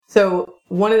So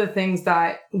one of the things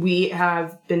that we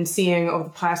have been seeing over the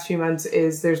past few months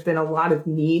is there's been a lot of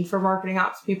need for marketing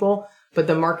ops people, but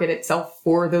the market itself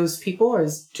for those people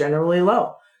is generally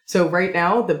low. So right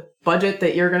now, the budget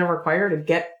that you're going to require to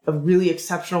get a really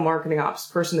exceptional marketing ops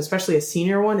person, especially a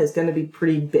senior one, is going to be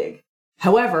pretty big.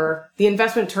 However, the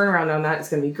investment turnaround on that is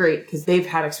going to be great because they've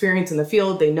had experience in the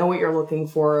field. They know what you're looking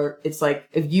for. It's like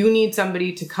if you need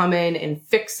somebody to come in and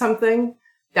fix something,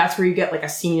 that's where you get like a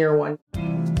senior one.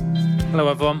 Hello,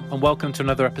 everyone, and welcome to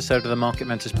another episode of the Market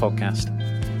Mentors podcast.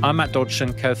 I'm Matt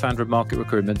Dodgson, co-founder of Market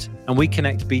Recruitment, and we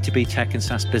connect B2B tech and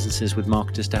SaaS businesses with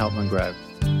marketers to help them grow.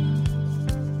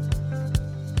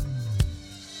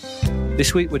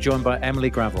 This week, we're joined by Emily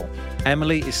Gravel.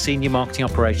 Emily is Senior Marketing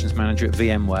Operations Manager at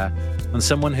VMware and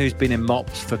someone who's been in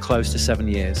MOPS for close to 7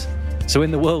 years. So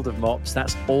in the world of MOPS,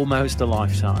 that's almost a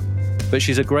lifetime. But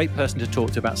she's a great person to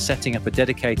talk to about setting up a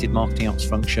dedicated marketing ops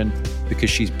function because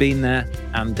she's been there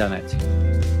and done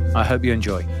it. I hope you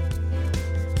enjoy.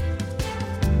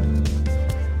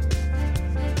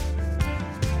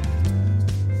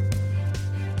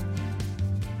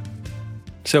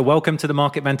 So welcome to the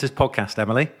Market Mentors podcast,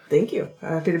 Emily. Thank you.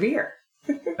 Happy to be here.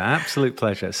 Absolute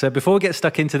pleasure. So before we get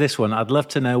stuck into this one, I'd love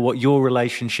to know what your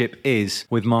relationship is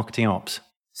with marketing ops.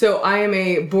 So I am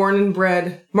a born and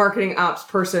bred marketing ops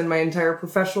person. My entire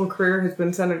professional career has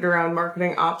been centered around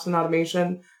marketing ops and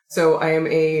automation. So I am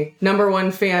a number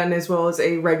one fan as well as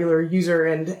a regular user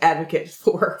and advocate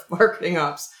for marketing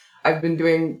ops. I've been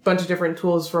doing a bunch of different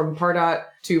tools from Pardot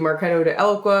to Marketo to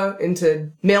Eloqua into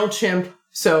MailChimp.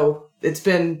 So it's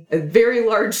been a very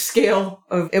large scale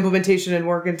of implementation and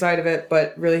work inside of it,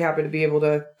 but really happy to be able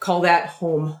to call that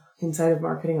home inside of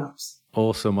marketing ops.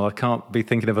 Awesome. Well, I can't be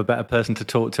thinking of a better person to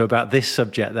talk to about this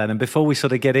subject then. And before we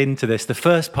sort of get into this, the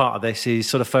first part of this is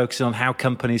sort of focusing on how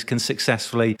companies can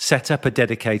successfully set up a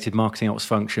dedicated marketing ops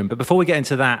function. But before we get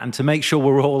into that, and to make sure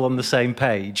we're all on the same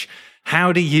page,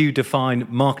 how do you define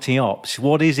marketing ops?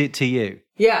 What is it to you?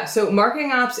 Yeah, so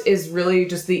marketing ops is really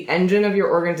just the engine of your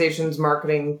organization's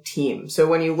marketing team. So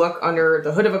when you look under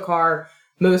the hood of a car,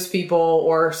 most people,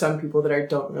 or some people that I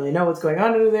don't really know what's going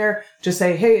on under there, just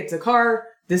say, hey, it's a car,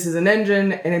 this is an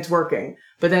engine, and it's working.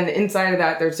 But then inside of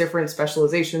that, there's different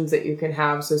specializations that you can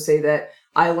have. So say that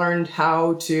I learned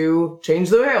how to change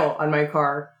the oil on my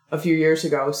car a few years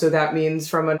ago. So that means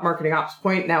from a marketing ops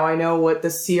point, now I know what the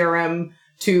CRM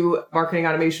to marketing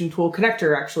automation tool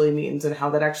connector actually means and how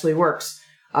that actually works.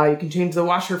 You can change the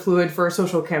washer fluid for a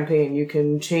social campaign. You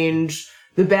can change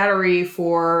the battery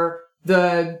for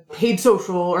the paid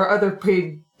social or other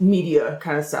paid media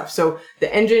kind of stuff. So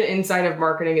the engine inside of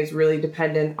marketing is really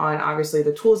dependent on obviously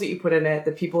the tools that you put in it,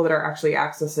 the people that are actually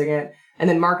accessing it, and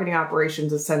then marketing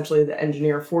operations, essentially the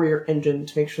engineer for your engine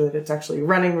to make sure that it's actually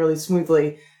running really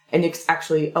smoothly and it's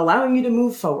actually allowing you to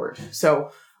move forward.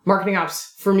 So marketing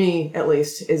ops, for me at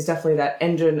least, is definitely that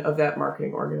engine of that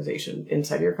marketing organization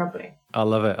inside your company. I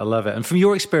love it. I love it. And from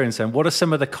your experience then, what are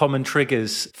some of the common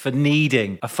triggers for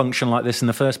needing a function like this in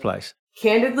the first place?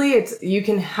 Candidly, it's you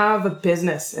can have a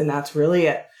business and that's really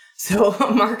it. So a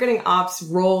marketing ops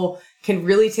role can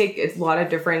really take a lot of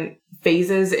different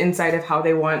phases inside of how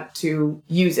they want to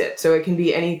use it. So it can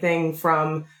be anything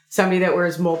from somebody that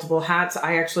wears multiple hats.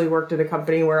 I actually worked at a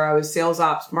company where I was sales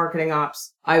ops, marketing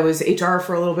ops. I was HR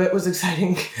for a little bit. It was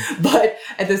exciting. But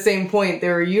at the same point, they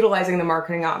were utilizing the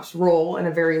marketing ops role in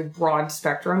a very broad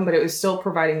spectrum, but it was still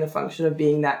providing the function of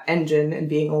being that engine and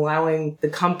allowing the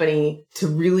company to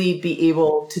really be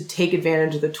able to take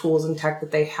advantage of the tools and tech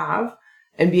that they have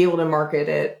and be able to market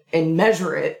it and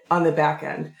measure it on the back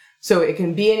end. So it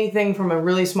can be anything from a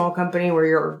really small company where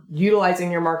you're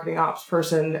utilizing your marketing ops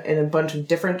person in a bunch of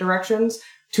different directions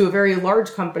to a very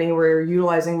large company where you're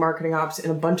utilizing marketing ops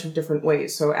in a bunch of different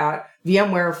ways. So at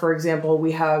VMware, for example,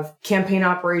 we have campaign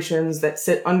operations that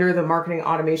sit under the marketing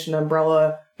automation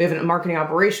umbrella. We have a marketing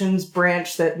operations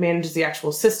branch that manages the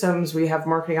actual systems. We have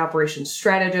marketing operations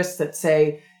strategists that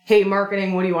say, hey,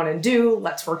 marketing, what do you want to do?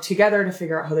 Let's work together to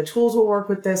figure out how the tools will work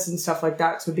with this and stuff like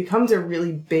that. So it becomes a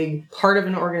really big part of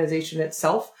an organization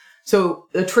itself. So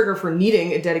the trigger for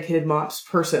needing a dedicated MOPS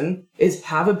person is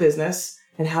have a business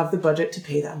and have the budget to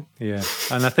pay them. Yeah.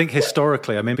 And I think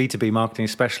historically, I mean, B2B marketing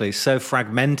especially is so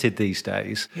fragmented these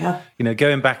days. Yeah. You know,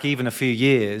 going back even a few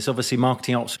years, obviously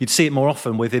marketing ops, you'd see it more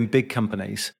often within big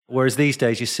companies Whereas these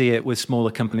days you see it with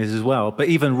smaller companies as well. But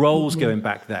even roles going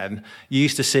back then, you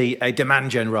used to see a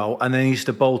demand gen role and then you used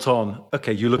to bolt on,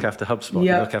 okay, you look after HubSpot,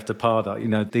 you look after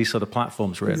Pardot, these sort of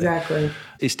platforms really. Exactly.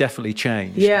 It's definitely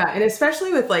changed. Yeah. And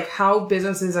especially with like how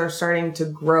businesses are starting to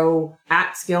grow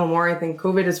at scale more, I think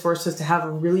COVID has forced us to have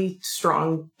a really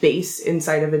strong base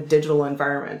inside of a digital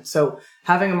environment. So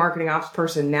having a marketing ops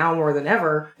person now more than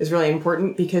ever is really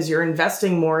important because you're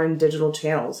investing more in digital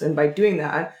channels. And by doing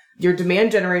that, your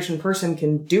demand generation person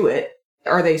can do it.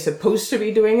 Are they supposed to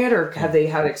be doing it, or have they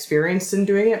had experience in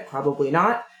doing it? Probably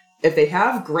not. If they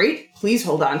have, great. Please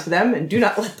hold on to them and do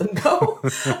not let them go.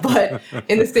 But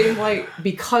in the same light,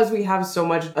 because we have so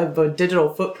much of a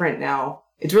digital footprint now,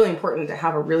 it's really important to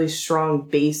have a really strong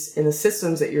base in the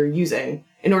systems that you're using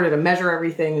in order to measure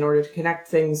everything, in order to connect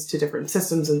things to different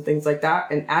systems and things like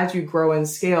that. And as you grow and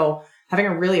scale, having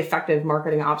a really effective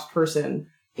marketing ops person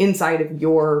inside of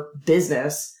your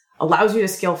business allows you to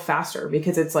scale faster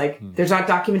because it's like there's not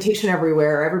documentation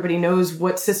everywhere. Everybody knows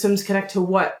what systems connect to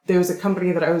what. There was a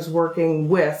company that I was working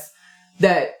with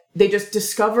that they just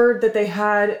discovered that they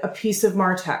had a piece of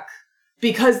MarTech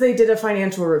because they did a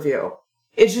financial review.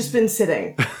 It's just been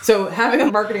sitting. So having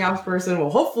a marketing ops person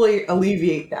will hopefully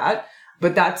alleviate that.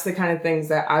 But that's the kind of things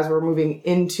that as we're moving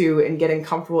into and getting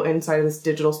comfortable inside of this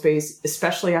digital space,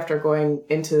 especially after going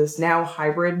into this now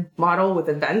hybrid model with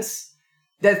events,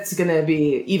 that's going to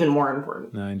be even more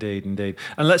important. No, indeed.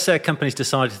 And let's say a company's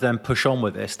decided to then push on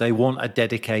with this. They want a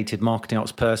dedicated marketing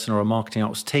ops person or a marketing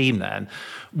ops team then.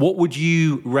 What would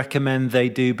you recommend they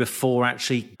do before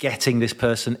actually getting this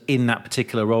person in that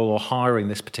particular role or hiring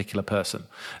this particular person?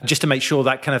 Just to make sure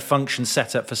that kind of function's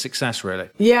set up for success, really.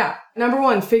 Yeah. Number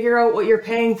one, figure out what you're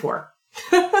paying for.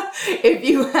 If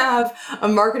you have a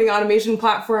marketing automation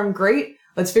platform, great.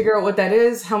 Let's figure out what that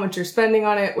is, how much you're spending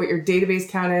on it, what your database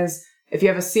count is. If you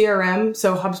have a CRM,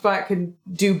 so HubSpot can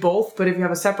do both, but if you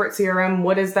have a separate CRM,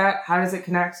 what is that? How does it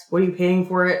connect? What are you paying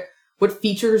for it? What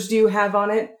features do you have on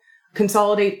it?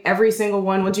 Consolidate every single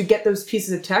one. Once you get those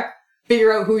pieces of tech,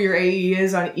 figure out who your AE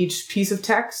is on each piece of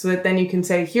tech so that then you can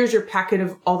say, here's your packet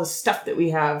of all the stuff that we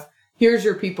have. Here's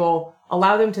your people.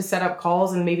 Allow them to set up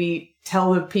calls and maybe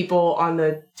tell the people on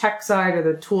the tech side or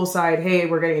the tool side, hey,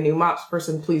 we're getting a new MOPS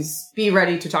person. Please be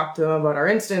ready to talk to them about our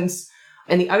instance.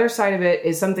 And the other side of it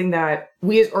is something that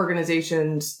we as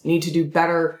organizations need to do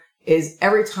better is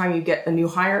every time you get a new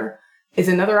hire is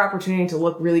another opportunity to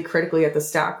look really critically at the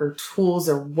stack or tools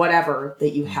or whatever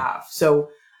that you have. So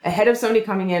ahead of somebody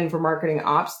coming in for marketing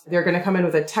ops, they're going to come in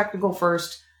with a technical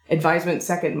first, advisement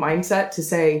second mindset to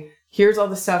say, here's all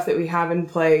the stuff that we have in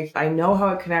play. I know how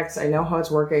it connects. I know how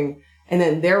it's working. And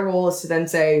then their role is to then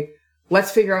say,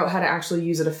 let's figure out how to actually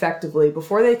use it effectively.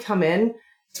 Before they come in,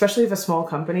 especially if a small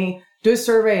company, do a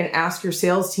survey and ask your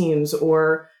sales teams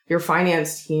or your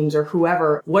finance teams or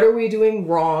whoever, what are we doing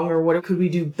wrong or what could we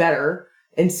do better?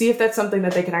 And see if that's something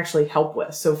that they can actually help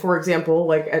with. So for example,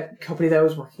 like at a company that I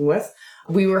was working with,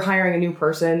 we were hiring a new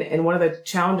person. And one of the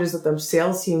challenges that the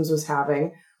sales teams was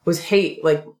having was, hey,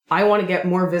 like I want to get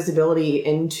more visibility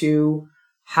into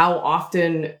how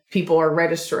often people are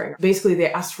registering. Basically,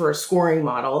 they asked for a scoring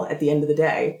model at the end of the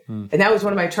day. And that was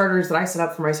one of my charters that I set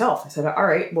up for myself. I said, all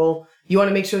right, well, you want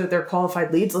to make sure that they're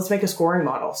qualified leads? Let's make a scoring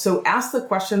model. So ask the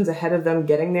questions ahead of them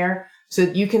getting there so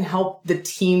that you can help the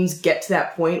teams get to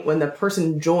that point when the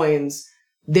person joins.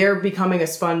 They're becoming a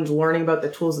sponge learning about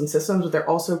the tools and systems, but they're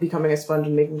also becoming a sponge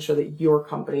and making sure that your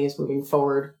company is moving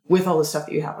forward with all the stuff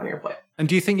that you have on your plate. And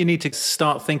do you think you need to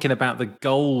start thinking about the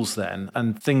goals then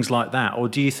and things like that? Or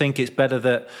do you think it's better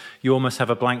that you almost have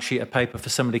a blank sheet of paper for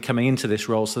somebody coming into this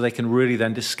role so they can really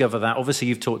then discover that? Obviously,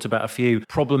 you've talked about a few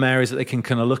problem areas that they can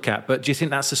kind of look at, but do you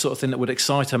think that's the sort of thing that would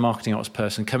excite a marketing ops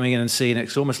person coming in and seeing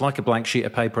it's almost like a blank sheet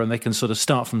of paper and they can sort of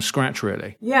start from scratch,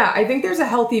 really? Yeah, I think there's a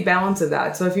healthy balance of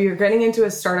that. So if you're getting into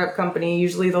a startup company,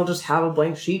 usually they'll just have a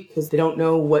blank sheet because they don't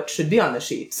know what should be on the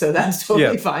sheet. So that's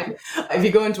totally fine. If you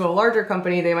go into a larger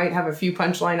company, they might have a few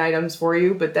punchline items for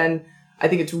you, but then I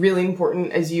think it's really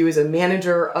important as you as a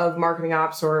manager of marketing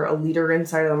ops or a leader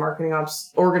inside of the marketing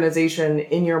ops organization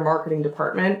in your marketing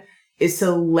department is to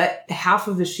let half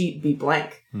of the sheet be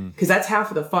blank because that's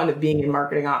half of the fun of being in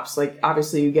marketing ops. Like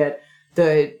obviously you get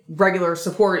the regular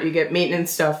support, you get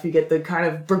maintenance stuff, you get the kind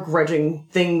of begrudging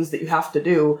things that you have to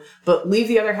do, but leave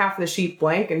the other half of the sheet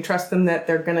blank and trust them that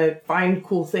they're going to find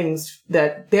cool things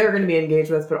that they're going to be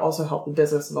engaged with, but also help the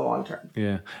business in the long term.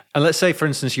 Yeah. And let's say, for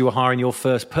instance, you were hiring your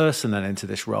first person then into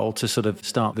this role to sort of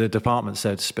start the department,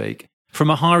 so to speak. From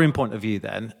a hiring point of view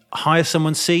then, hire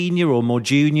someone senior or more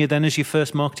junior then as your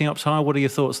first marketing ops hire? What are your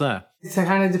thoughts there? It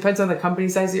kind of depends on the company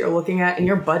size that you're looking at and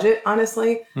your budget,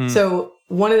 honestly. So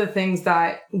one of the things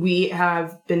that we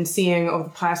have been seeing over the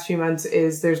past few months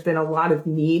is there's been a lot of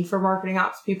need for marketing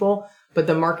ops people, but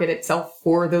the market itself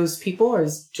for those people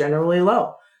is generally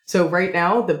low. So right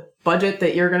now, the budget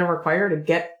that you're going to require to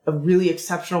get a really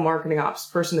exceptional marketing ops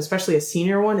person, especially a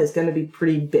senior one, is going to be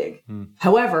pretty big.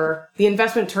 However, the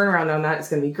investment turnaround on that is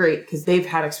going to be great because they've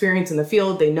had experience in the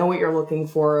field. They know what you're looking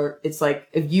for. It's like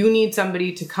if you need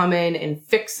somebody to come in and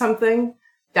fix something,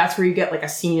 that's where you get like a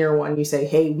senior one. You say,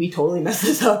 hey, we totally messed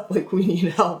this up. Like we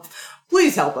need help.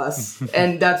 Please help us.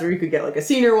 And that's where you could get like a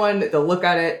senior one. They'll look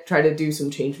at it, try to do some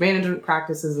change management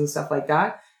practices and stuff like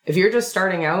that. If you're just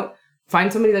starting out,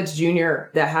 find somebody that's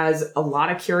junior that has a lot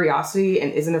of curiosity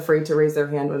and isn't afraid to raise their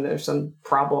hand when there's some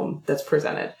problem that's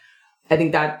presented. I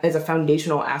think that as a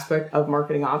foundational aspect of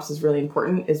marketing ops is really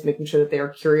important, is making sure that they are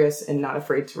curious and not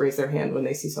afraid to raise their hand when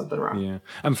they see something wrong. Yeah.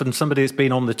 And from somebody that's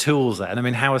been on the tools then, I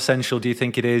mean, how essential do you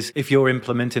think it is if you're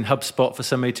implementing HubSpot for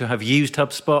somebody to have used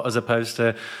HubSpot as opposed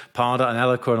to Pardot and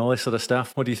Eloqua and all this sort of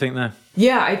stuff? What do you think there?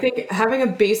 Yeah, I think having a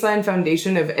baseline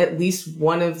foundation of at least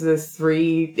one of the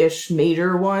 3-ish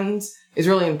major ones is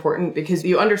really important because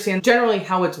you understand generally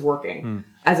how it's working.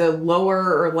 As a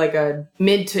lower or like a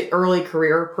mid to early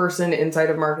career person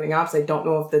inside of marketing ops, I don't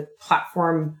know if the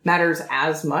platform matters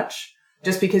as much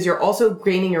just because you're also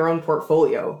gaining your own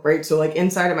portfolio, right? So like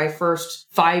inside of my first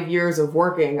 5 years of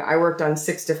working, I worked on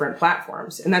 6 different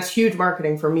platforms, and that's huge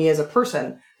marketing for me as a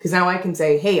person because now I can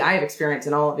say, hey, I have experience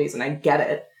in all of these and I get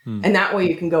it. And that way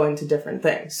you can go into different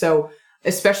things. So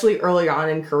especially early on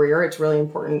in career, it's really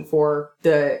important for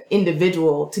the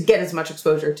individual to get as much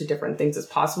exposure to different things as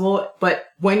possible. But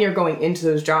when you're going into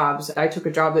those jobs, I took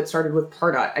a job that started with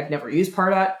Pardot. I'd never used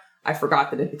Pardot. I forgot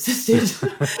that it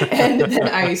existed. And then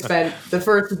I spent the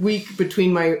first week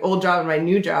between my old job and my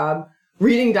new job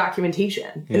reading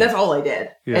documentation. And that's all I did.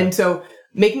 And so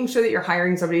making sure that you're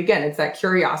hiring somebody, again, it's that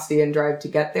curiosity and drive to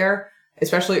get there,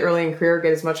 especially early in career,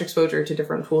 get as much exposure to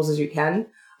different tools as you can.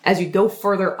 As you go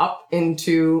further up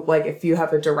into, like, if you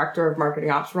have a director of marketing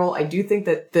ops role, I do think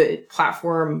that the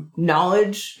platform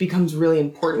knowledge becomes really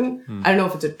important. I don't know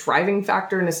if it's a driving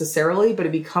factor necessarily, but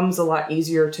it becomes a lot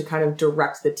easier to kind of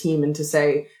direct the team and to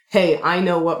say, hey, I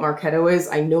know what Marketo is.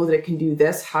 I know that it can do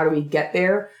this. How do we get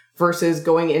there? Versus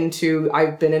going into,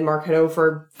 I've been in Marketo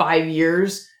for 5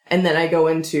 years, and then I go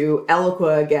into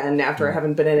Eloqua again after I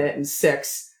haven't been in it in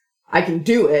 6. I can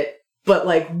do it. But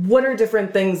like, what are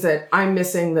different things that I'm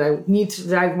missing that I need to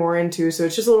dive more into? So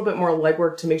it's just a little bit more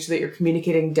legwork to make sure that you're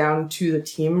communicating down to the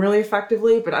team really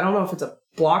effectively. But I don't know if it's a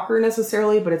blocker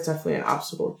necessarily, but it's definitely an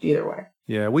obstacle either way.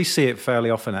 Yeah, we see it fairly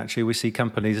often, actually. We see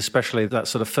companies, especially that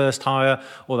sort of first hire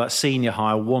or that senior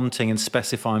hire, wanting and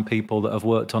specifying people that have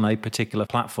worked on a particular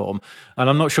platform. And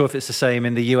I'm not sure if it's the same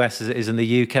in the US as it is in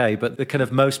the UK, but the kind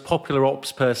of most popular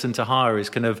ops person to hire is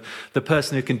kind of the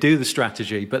person who can do the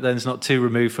strategy, but then it's not too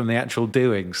removed from the actual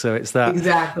doing. So it's that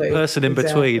person in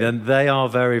between, and they are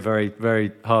very, very,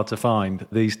 very hard to find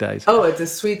these days. Oh, it's a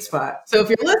sweet spot. So if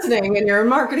you're listening and you're in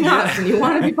marketing ops and you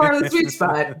want to be part of the sweet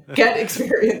spot, get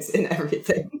experience in everything.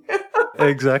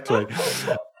 Exactly.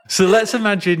 So let's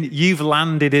imagine you've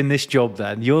landed in this job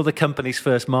then. You're the company's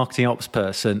first marketing ops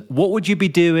person. What would you be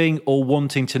doing or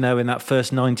wanting to know in that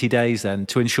first 90 days then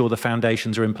to ensure the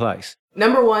foundations are in place?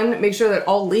 Number one, make sure that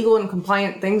all legal and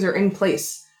compliant things are in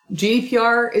place.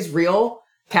 GDPR is real.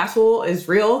 CASL is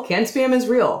real. CAN-SPAM is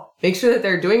real. Make sure that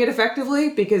they're doing it effectively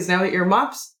because now that you're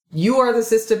MOPS, you are the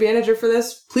system manager for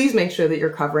this. Please make sure that you're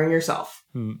covering yourself.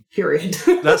 Period.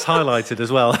 That's highlighted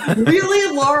as well.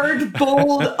 Really large,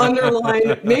 bold,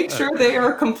 underline. Make sure they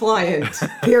are compliant.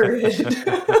 Period.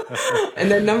 And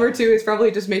then number 2 is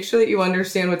probably just make sure that you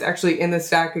understand what's actually in the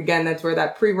stack. Again, that's where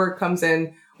that pre-work comes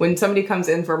in. When somebody comes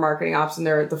in for marketing ops and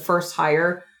they're the first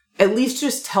hire, at least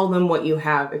just tell them what you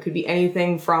have. It could be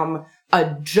anything from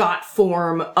a Jot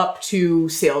form up to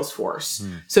Salesforce.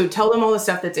 So tell them all the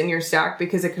stuff that's in your stack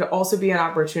because it could also be an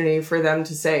opportunity for them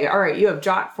to say, all right, you have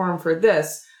Jot form for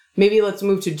this. Maybe let's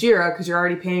move to Jira because you're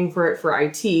already paying for it for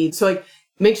IT. So like,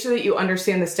 make sure that you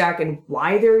understand the stack and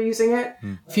why they're using it.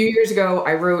 A few years ago,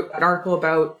 I wrote an article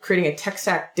about creating a tech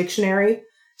stack dictionary.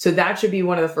 So that should be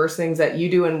one of the first things that you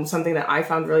do, and something that I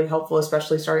found really helpful,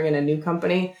 especially starting in a new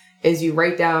company, is you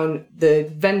write down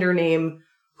the vendor name,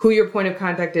 who your point of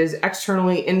contact is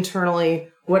externally, internally,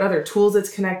 what other tools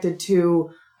it's connected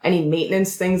to, any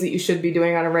maintenance things that you should be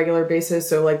doing on a regular basis.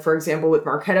 So like, for example, with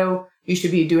Marketo, you should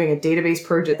be doing a database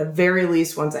purge at the very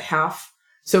least once a half.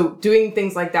 So doing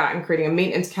things like that and creating a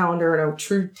maintenance calendar and a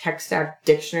true tech stack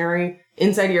dictionary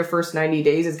inside of your first 90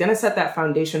 days is going to set that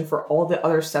foundation for all the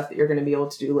other stuff that you're going to be able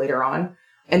to do later on.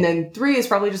 And then 3 is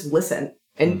probably just listen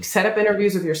and set up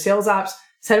interviews with your sales ops,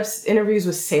 set up interviews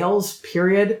with sales,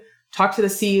 period. Talk to the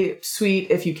C-suite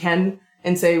if you can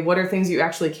and say, what are things you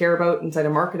actually care about inside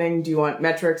of marketing? Do you want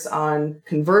metrics on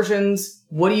conversions?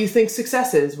 What do you think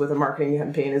success is with a marketing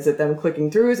campaign? Is it them clicking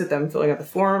through? Is it them filling out the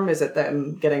form? Is it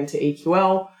them getting to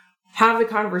AQL? Have the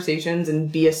conversations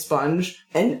and be a sponge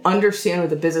and understand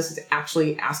what the business is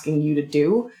actually asking you to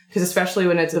do. Because especially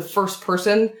when it's the first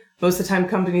person, most of the time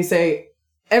companies say,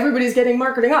 everybody's getting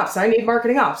marketing ops. I need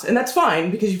marketing ops. And that's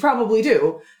fine because you probably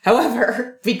do.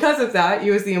 However, because of that,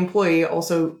 you as the employee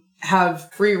also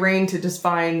have free reign to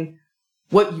define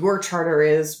what your charter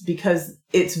is because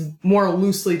it's more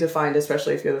loosely defined,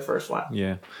 especially if you're the first one.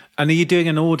 Yeah. And are you doing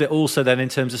an audit also then in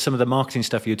terms of some of the marketing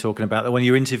stuff you're talking about, that when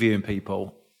you're interviewing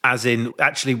people, as in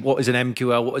actually what is an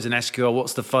MQL, what is an SQL,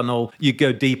 what's the funnel? You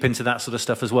go deep into that sort of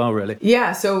stuff as well, really?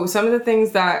 Yeah. So some of the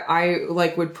things that I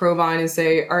would probe on is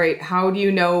say, all right, how do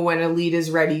you know when a lead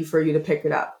is ready for you to pick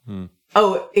it up?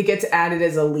 Oh, it gets added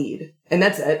as a lead. And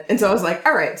that's it. And so I was like,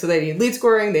 all right, so they need lead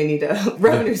scoring. They need a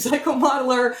revenue cycle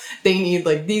modeler. They need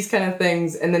these kind of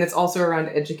things. And then it's also around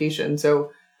education.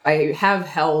 So I have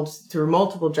held through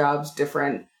multiple jobs,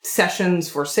 different sessions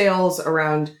for sales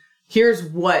around here's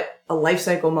what a life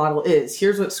cycle model is.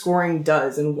 Here's what scoring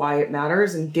does and why it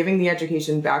matters. And giving the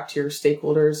education back to your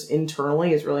stakeholders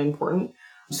internally is really important.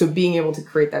 So being able to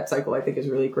create that cycle, I think, is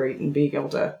really great. And being able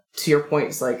to your point,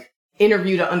 is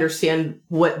interview to understand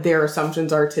what their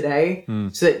assumptions are today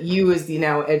so that you as the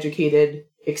now educated,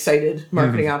 excited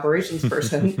marketing operations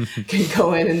person can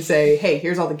go in and say, hey,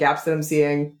 here's all the gaps that I'm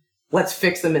seeing. Let's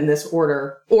fix them in this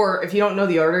order. Or if you don't know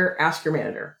the order, ask your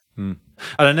manager. And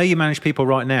I know you manage people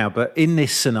right now, but in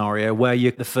this scenario where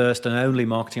you're the first and only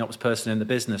marketing ops person in the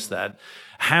business then,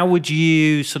 how would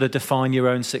you sort of define your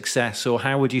own success, or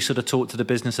how would you sort of talk to the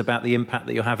business about the impact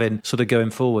that you're having sort of going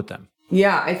forward then?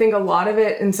 Yeah, I think a lot of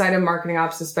it inside of marketing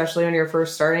ops, especially when you're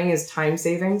first starting, is time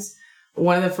savings.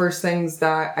 One of the first things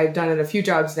that I've done in a few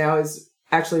jobs now is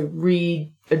actually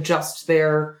readjust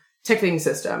their ticketing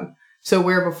system. So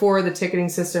where before the ticketing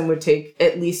system would take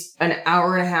at least an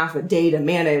hour and a half a day to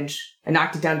manage, I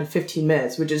knocked it down to 15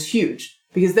 minutes, which is huge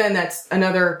because then that's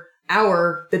another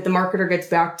hour that the marketer gets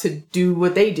back to do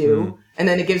what they do. And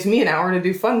then it gives me an hour to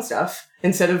do fun stuff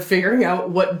instead of figuring out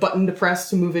what button to press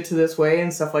to move it to this way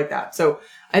and stuff like that. So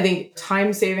I think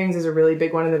time savings is a really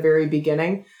big one in the very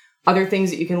beginning. Other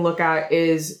things that you can look at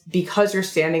is because you're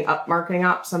standing up marketing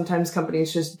ops, sometimes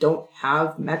companies just don't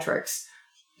have metrics.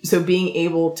 So being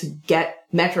able to get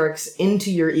metrics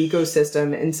into your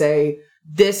ecosystem and say,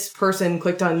 this person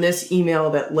clicked on this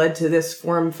email that led to this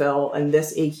form fill and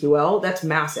this AQL, that's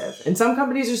massive. And some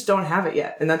companies just don't have it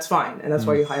yet. And that's fine. And that's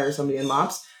why you hire somebody in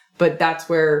MOPS. But that's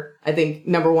where I think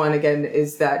number one, again,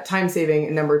 is that time saving.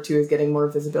 And number two is getting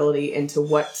more visibility into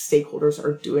what stakeholders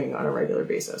are doing on a regular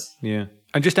basis. Yeah.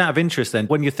 And just out of interest then,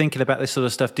 when you're thinking about this sort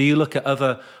of stuff, do you look at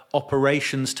other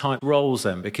operations type roles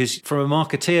then? Because from a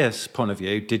marketeer's point of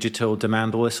view, digital,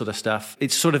 demand, all this sort of stuff,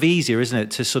 it's sort of easier, isn't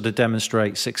it, to sort of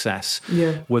demonstrate success.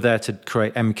 Yeah. We're there to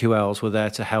create MQLs, we're there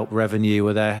to help revenue,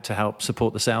 we're there to help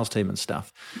support the sales team and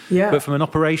stuff. Yeah. But from an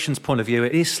operations point of view,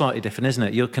 it is slightly different, isn't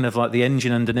it? You're kind of like the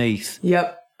engine underneath.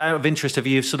 Yep. Out of interest, have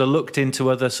you sort of looked into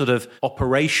other sort of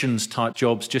operations type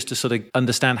jobs just to sort of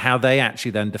understand how they actually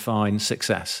then define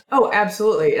success? Oh,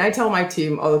 absolutely. And I tell my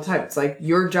team all the time, it's like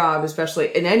your job,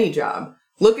 especially in any job,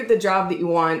 look at the job that you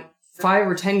want 5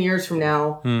 or 10 years from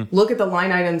now, look at the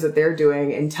line items that they're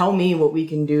doing and tell me what we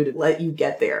can do to let you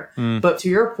get there. But to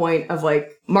your point of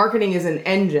marketing is an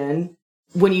engine.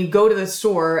 When you go to the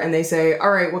store and they say,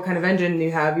 all right, what kind of engine do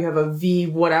you have? You have a V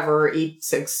whatever,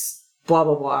 86, blah,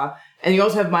 blah, blah. And you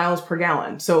also have miles per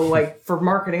gallon. So for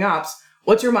marketing ops,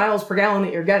 what's your miles per gallon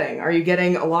that you're getting? Are you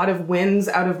getting a lot of wins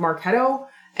out of Marketo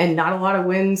and not a lot of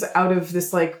wins out of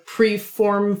this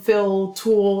pre-form fill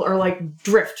tool or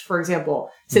Drift, for example?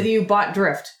 Say that you bought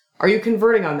Drift. Are you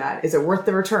converting on that? Is it worth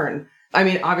the return? I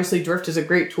mean, obviously Drift is a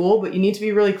great tool, but you need to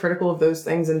be really critical of those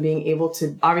things and being able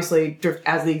to, obviously Drift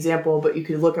as the example, but you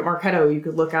could look at Marketo, you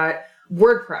could look at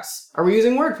WordPress. Are we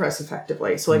using WordPress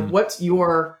effectively? So what's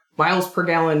your miles per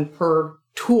gallon per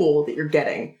tool that you're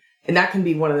getting? And that can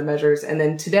be one of the measures. And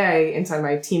then today, inside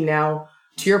my team now,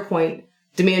 to your point,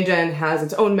 Demand Gen has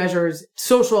its own measures,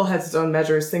 social has its own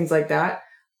measures, things like that.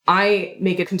 I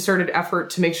make a concerted effort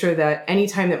to make sure that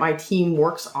anytime that my team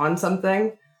works on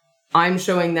something, I'm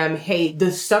showing them, hey,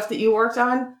 the stuff that you worked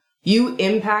on, you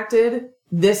impacted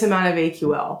this amount of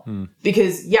AQL.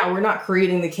 Because we're not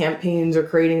creating the campaigns or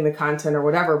creating the content or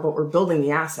whatever, but we're building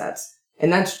the assets.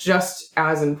 And that's just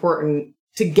as important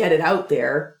to get it out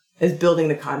there as building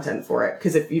the content for it.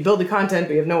 Because if you build the content,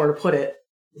 but you have nowhere to put it,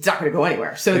 it's not going to go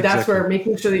anywhere. So that's where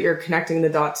making sure that you're connecting the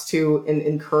dots to and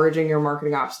encouraging your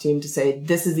marketing ops team to say,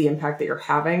 this is the impact that you're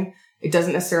having. It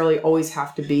doesn't necessarily always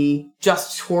have to be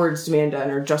just towards demand gen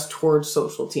or just towards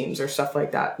social teams or stuff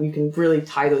like that. You can really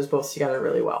tie those both together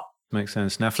really well. Makes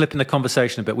sense. Now, flipping the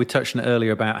conversation a bit, we touched on it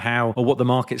earlier about how or what the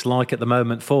market's like at the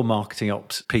moment for marketing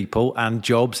ops people and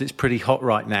jobs. It's pretty hot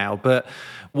right now. But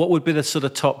what would be the sort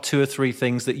of top 2 or 3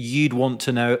 things that you'd want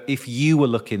to know if you were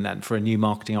looking then for a new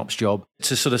marketing ops job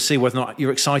to sort of see whether or not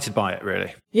you're excited by it,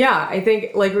 really? Yeah, I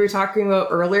think like we were talking about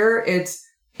earlier, is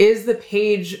the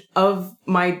page of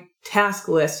my task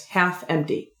list half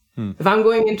empty? If I'm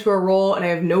going into a role and I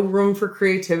have no room for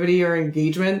creativity or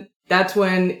engagement, that's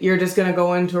when you're just going to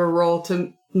go into a role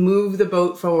to move the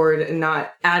boat forward and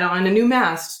not add on a new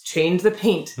mast, change the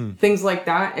paint, things like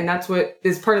that. And that's what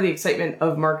is part of the excitement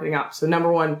of marketing ops. So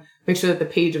number 1, make sure that the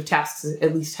page of tasks is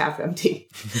at least half empty.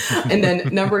 And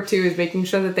then number 2 is making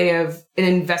sure that they have an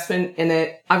investment in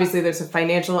it. Obviously there's a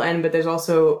financial end, but there's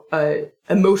also a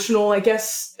emotional, I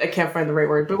guess. I can't find the right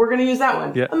word, but we're going to use that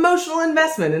one. Yeah. Emotional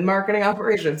investment in marketing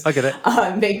operations. I get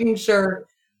it. Making sure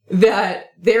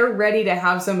that they're ready to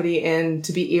have somebody in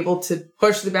to be able to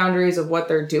push the boundaries of what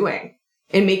they're doing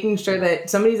and making sure that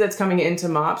somebody that's coming into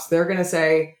MOPS, they're going to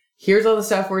say, here's all the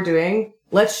stuff we're doing.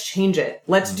 Let's change it.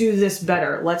 Let's do this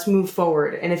better. Let's move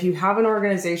forward. And if you have an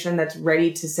organization that's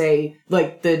ready to say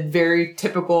like the very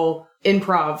typical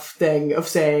improv thing of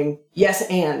saying, yes,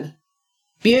 and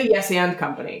be a yes, and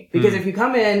company. Because if you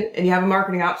come in and you have a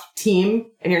marketing ops team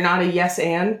and you're not a yes,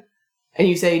 and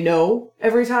you say no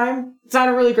every time, it's not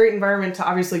a really great environment to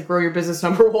obviously grow your business,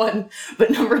 number 1,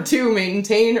 but number 2,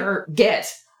 maintain or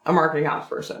get a marketing ops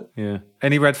person. Yeah.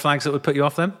 Any red flags that would put you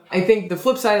off then? I think the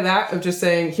flip side of that, of just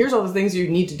saying, here's all the things you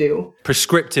need to do.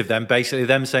 Prescriptive then, basically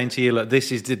them saying to you, look,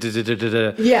 this is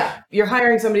da-da-da-da-da. Yeah. You're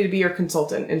hiring somebody to be your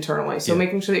consultant internally. So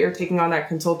making sure that you're taking on that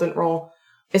consultant role,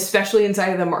 especially inside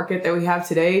of the market that we have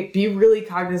today, be really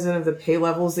cognizant of the pay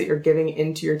levels that you're giving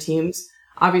into your teams.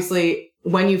 Obviously,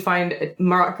 when you find a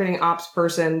marketing ops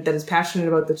person that is passionate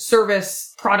about the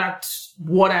service, product,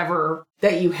 whatever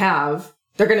that you have,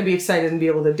 they're going to be excited and be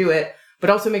able to do it. But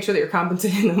also make sure that you're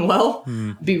compensating them well.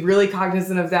 Be really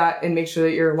cognizant of that and make sure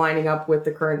that you're lining up with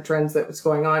the current trends that's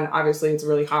going on. Obviously, it's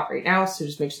really hot right now, so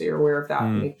just make sure that you're aware of that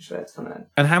and making sure that's coming in.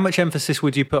 And how much emphasis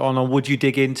would you put on, or would you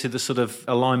dig into the sort of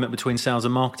alignment between sales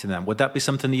and marketing then? Would that be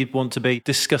something that you'd want to be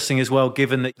discussing as well,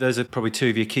 given that those are probably 2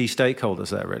 of your key stakeholders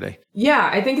there, really? Yeah,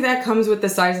 I think that comes with the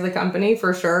size of the company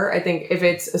for sure. I think if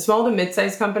it's a small to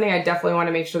mid-sized company, I definitely want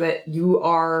to make sure that you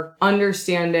are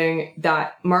understanding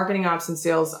that marketing ops and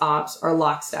sales ops are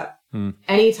lockstep.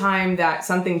 Anytime that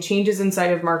something changes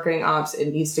inside of marketing ops,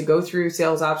 it needs to go through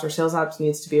sales ops, or sales ops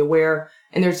needs to be aware.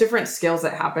 And there's different scales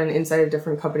that happen inside of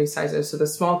different company sizes. So the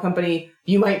small company,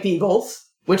 you might be both,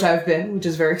 which I've been, which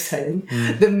is very exciting.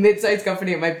 The mid-sized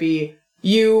company, it might be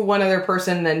you, one other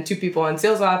person, then 2 people on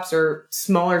sales ops, or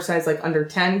smaller size, like under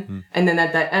 10. And then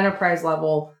at that enterprise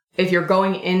level, if you're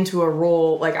going into a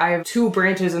role, like I have 2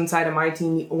 branches inside of my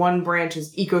team. One branch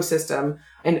is ecosystem,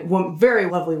 and one very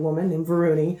lovely woman named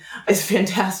Varuni is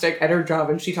fantastic at her job.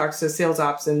 And she talks to sales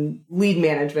ops and lead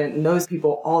management and those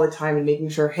people all the time and making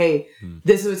sure, hey,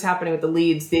 this is what's happening with the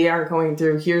leads. They aren't going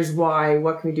through. Here's why.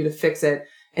 What can we do to fix it?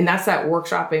 And that's that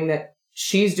workshopping that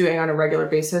she's doing on a regular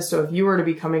basis. So if you were to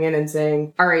be coming in and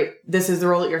saying, all right, this is the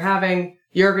role that you're having,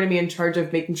 you're going to be in charge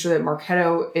of making sure that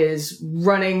Marketo is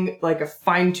running like a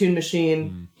fine-tuned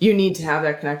machine. You need to have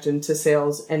that connection to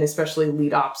sales and especially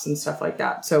lead ops and stuff like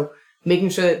that. So making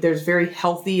sure that there's very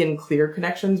healthy and clear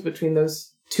connections between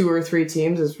those 2 or 3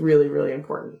 teams is really, really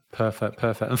important. Perfect.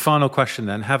 And final question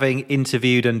then, having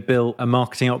interviewed and built a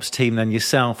marketing ops team then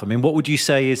yourself, I mean, what would you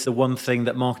say is the one thing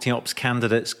that marketing ops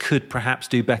candidates could perhaps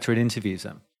do better in interviews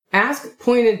then? Ask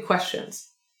pointed questions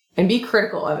and be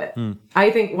critical of it.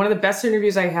 I think one of the best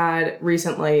interviews I had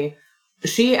recently,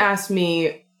 she asked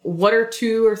me, what are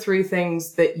 2 or 3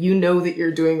 things that you know that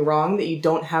you're doing wrong that you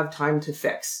don't have time to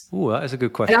fix? Oh, that is a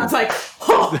good question. And I was like,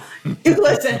 oh,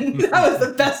 listen, that was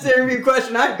the best interview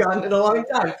question I've gotten in a long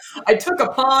time. I took a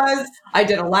pause. I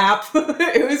did a lap.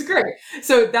 It was great.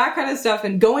 So that kind of stuff,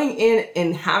 and going in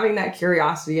and having that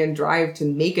curiosity and drive to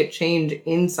make a change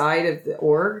inside of the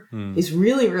org is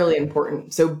really, really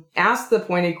important. So ask the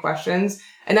pointed questions.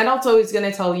 And that also is going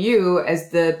to tell you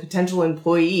as the potential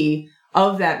employee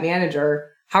of that manager,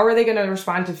 how are they going to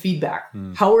respond to feedback?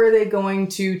 How are they going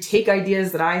to take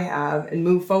ideas that I have and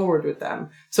move forward with them?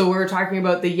 So we're talking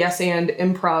about the yes and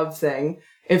improv thing.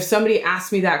 If somebody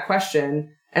asked me that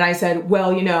question and I said,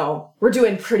 well, you know, we're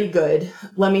doing pretty good.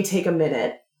 Let me take a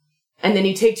minute and then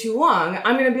you take too long,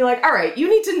 I'm going to be like, all right, you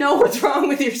need to know what's wrong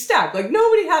with your stack. Like,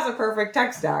 nobody has a perfect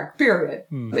tech stack, period.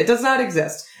 It does not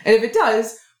exist. And if it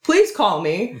does, please call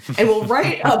me and we'll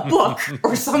write a book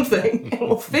or something and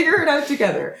we'll figure it out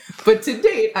together. But to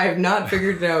date, I have not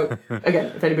figured it out. Again,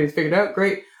 if anybody's figured it out,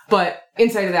 great. But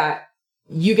inside of that,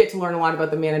 you get to learn a lot about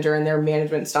the manager and their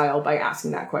management style by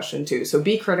asking that question too. So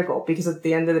be critical, because at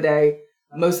the end of the day,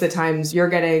 most of the times you're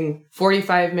getting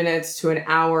 45 minutes to an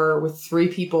hour with 3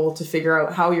 people to figure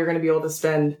out how you're going to be able to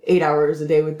spend 8 hours a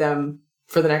day with them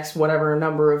for the next whatever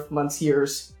number of months,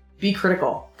 years. Be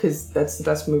critical, because that's the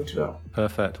best move to go.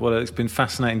 Perfect. Well, it's been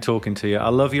fascinating talking to you. I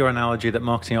love your analogy that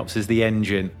marketing ops is the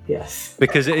engine. Yes.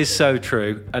 Because it is so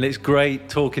true. And it's great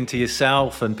talking to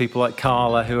yourself and people like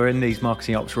Carla who are in these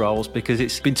marketing ops roles, because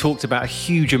it's been talked about a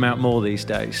huge amount more these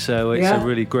days. So it's a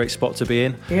really great spot to be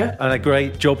in. Yeah. And a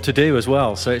great job to do as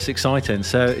well. So it's exciting.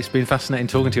 So it's been fascinating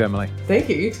talking to you, Emily. Thank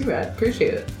you. You too, Matt.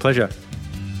 Appreciate it. Pleasure.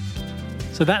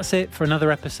 So that's it for another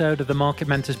episode of the Market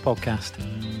Mentors podcast.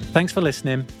 Thanks for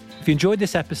listening. If you enjoyed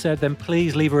this episode, then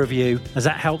please leave a review, as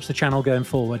that helps the channel going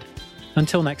forward.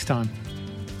 Until next time.